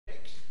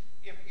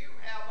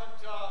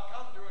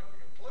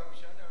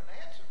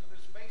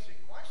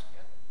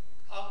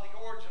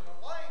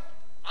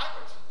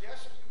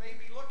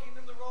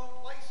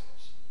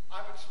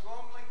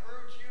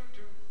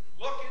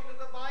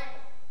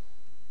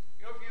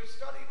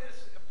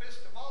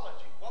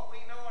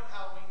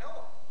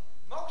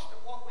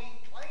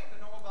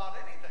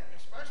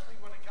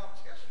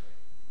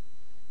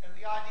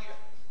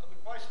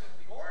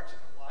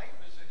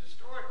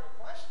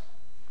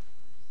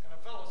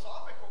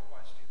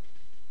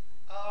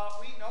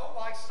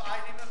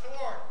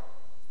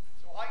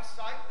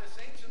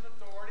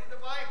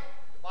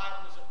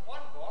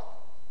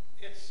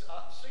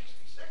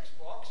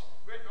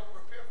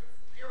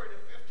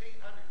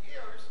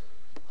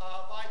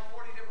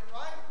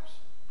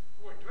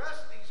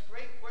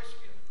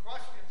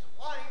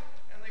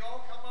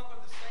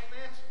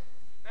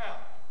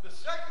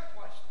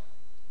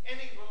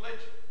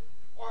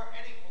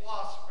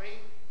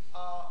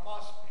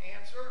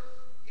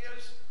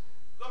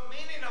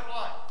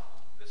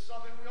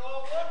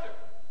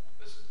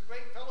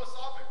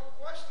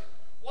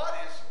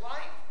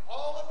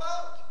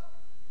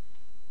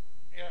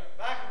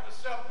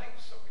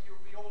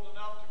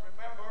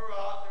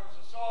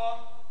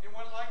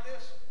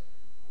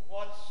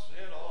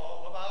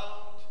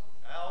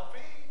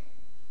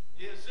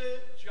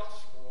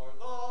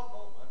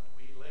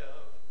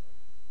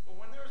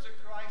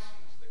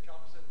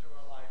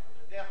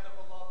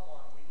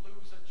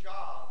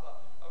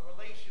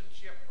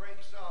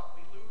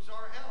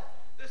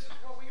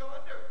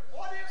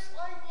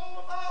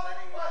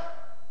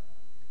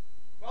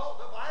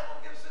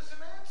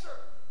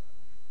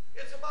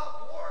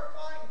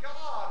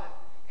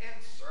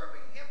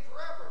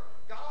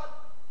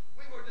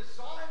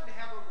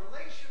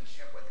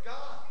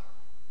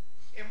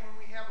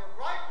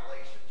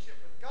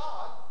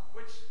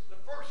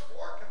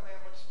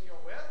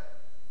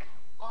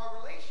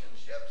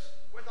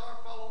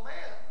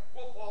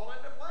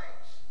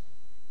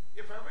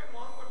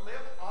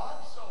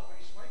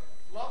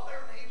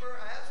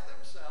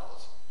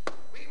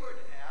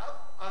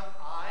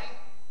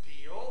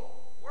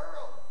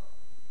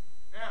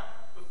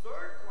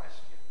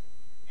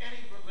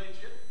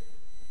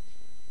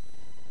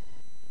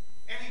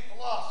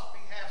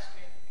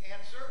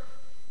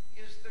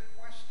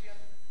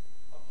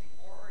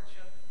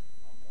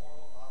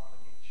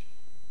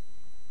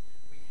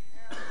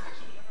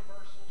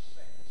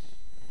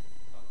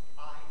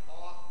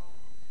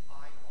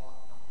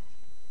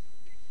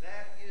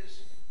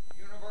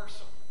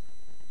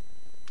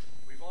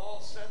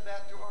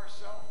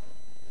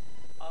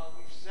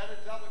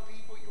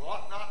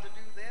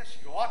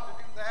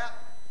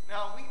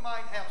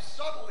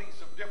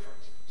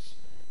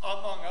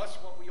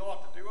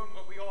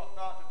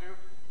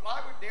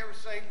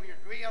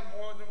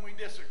more than we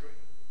disagree.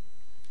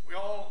 We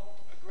all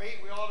agree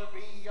we ought to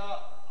be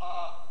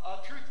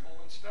truthful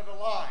instead of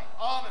lying,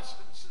 honest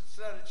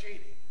instead of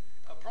cheating,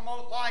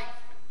 promote life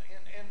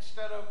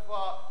instead of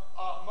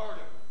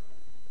murder.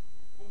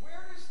 Well,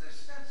 where does this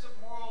sense of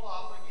moral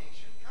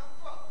obligation come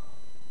from?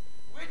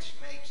 Which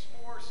makes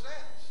more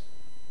sense?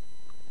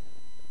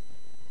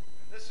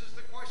 And this is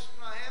the question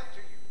I have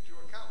to you to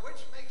account.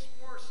 Which makes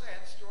more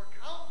sense to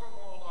account for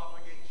moral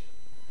obligation?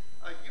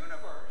 A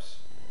universe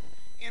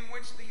in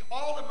which the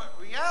ultimate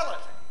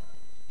reality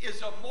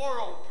is a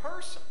moral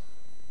person,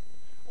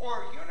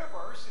 or a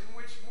universe in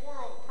which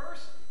moral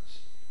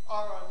persons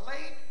are a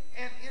late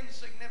and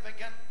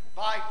insignificant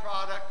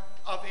byproduct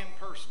of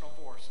impersonal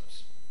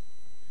forces?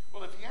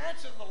 Well, if you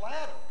answer the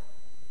latter,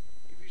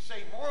 if you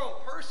say moral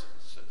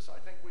persons, since I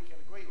think we can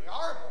agree we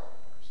are moral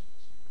persons,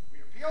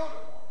 we appeal to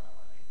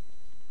morality.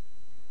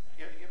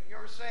 If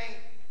you're saying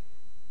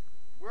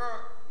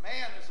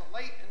man is a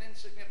late and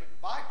insignificant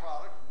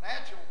byproduct of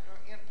natural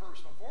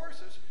impersonal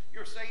forces,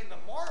 you're saying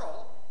the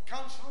moral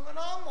comes from the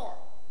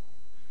non-moral.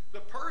 The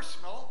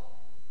personal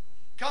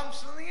comes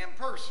from the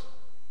impersonal.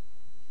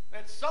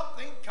 That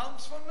something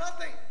comes from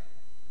nothing.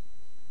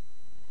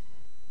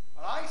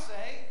 But I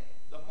say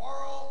the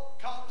moral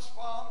comes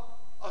from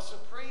a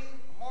supreme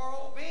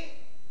moral being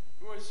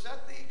who has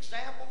set the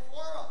example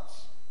for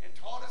us and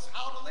taught us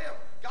how to live.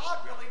 God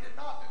really did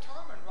not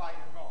determine right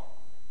and wrong.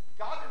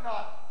 God did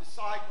not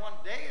decide one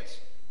day it's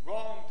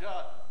wrong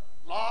to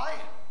lie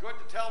and good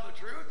to tell the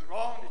truth,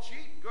 wrong to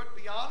cheat, good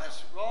to be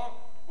honest, wrong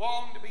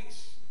to be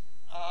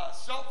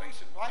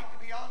selfish and right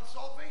to be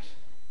unselfish.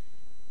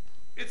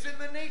 It's in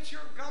the nature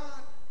of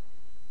God,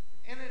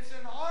 and it's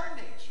in our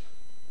nature.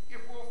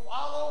 If we'll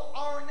follow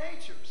our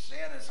nature,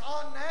 sin is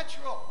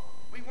unnatural.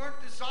 We weren't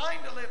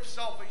designed to live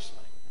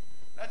selfishly.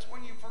 That's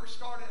when you first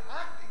started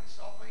acting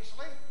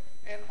selfishly,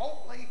 and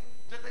hopefully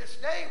to this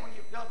day, when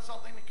you've done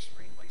something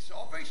extremely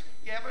selfish,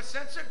 you have a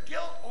sense of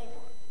guilt over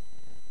it.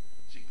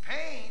 See,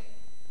 pain,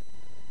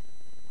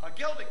 a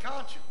guilty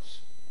conscience,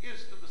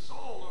 is to the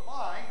soul or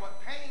mind what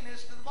pain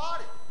is to the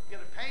body. You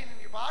get a pain in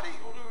your body, you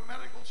go to a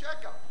medical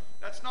checkup.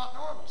 That's not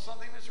normal.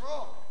 Something is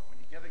wrong. When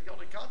you get a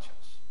guilty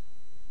conscience,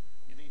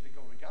 you need to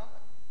go to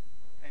God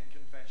and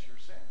confess your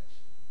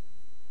sins.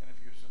 And if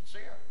you're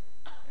sincere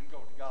and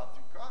go to God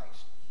through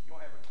Christ,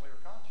 you'll have a clear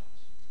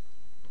conscience.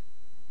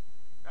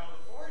 Now,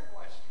 the fourth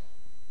question,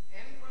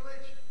 any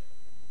religion,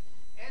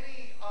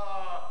 any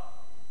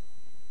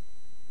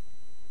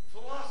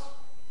philosophy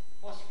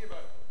must give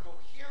a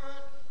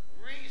coherent,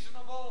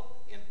 reasonable,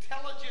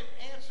 intelligent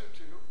answer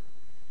to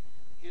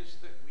is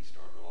that we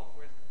started off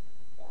with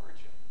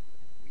origin.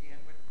 We end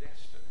with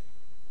destiny.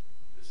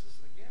 This is,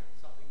 again,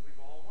 something we've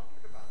all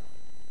wondered about.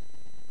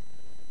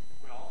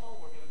 We all know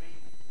we're going to be,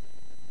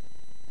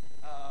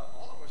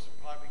 all of us will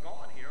probably be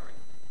gone here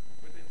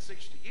within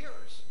 60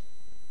 years.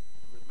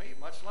 With me,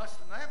 much less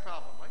than that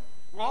probably.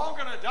 We're all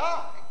going to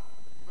die.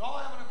 We all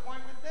have an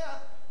appointment with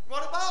death.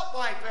 What about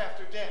life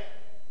after death?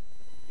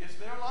 Is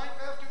there life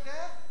after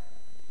death?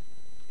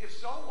 If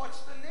so,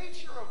 what's the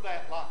nature of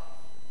that life?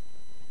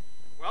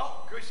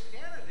 Well,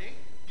 Christianity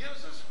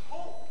gives us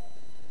hope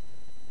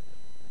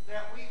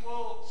that we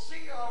will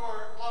see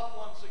our loved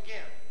ones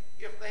again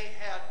if they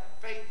had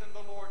faith in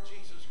the Lord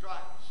Jesus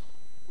Christ.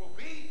 We'll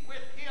be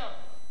with Him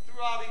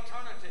throughout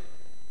eternity.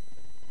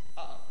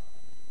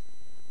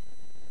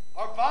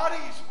 Our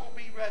bodies will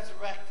be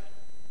resurrected.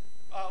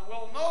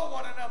 We'll know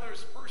one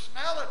another's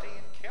personality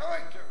and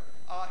character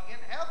in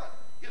heaven.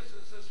 Gives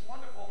us this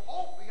wonderful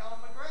hope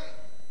beyond the grave.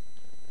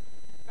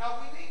 Now,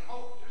 we need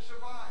hope to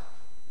survive.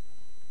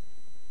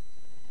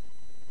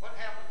 What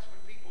happens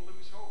when people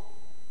lose hope?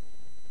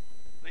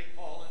 They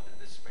fall into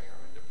despair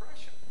and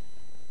depression.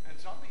 And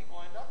some people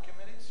end up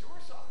committing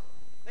suicide.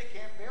 They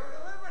can't bear to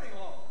live any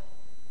longer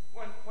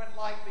when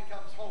life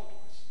becomes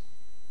hopeless.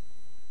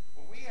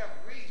 Well, we have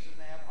reason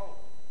to have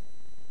hope.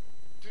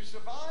 To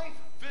survive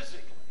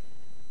physically,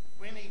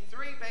 we need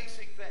three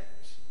basic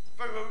things: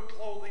 food,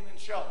 clothing, and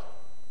shelter.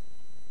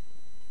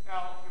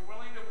 Now, if you're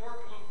willing to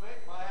work a little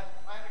bit, plant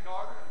a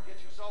garden and get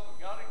yourself a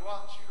gun and go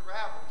out and shoot a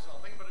rabbit or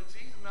something, but it's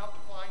easy enough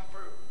to find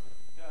food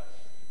to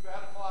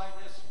gratify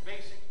this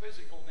basic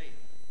physical need.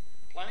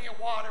 Plenty of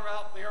water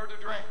out there to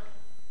drink.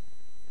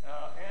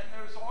 And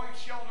there's always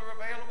shelter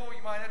available.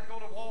 You might have to go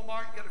to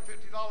Walmart and get a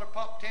 $50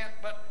 pup tent,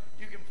 but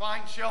you can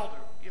find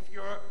shelter if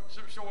you're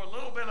show a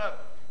little bit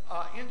of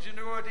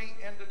ingenuity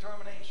and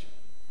determination.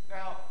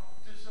 Now,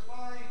 to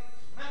survive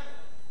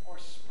mentally or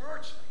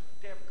spiritually,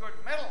 to have good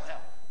mental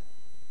health,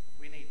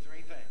 we need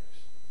three things.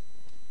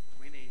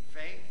 We need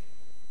faith,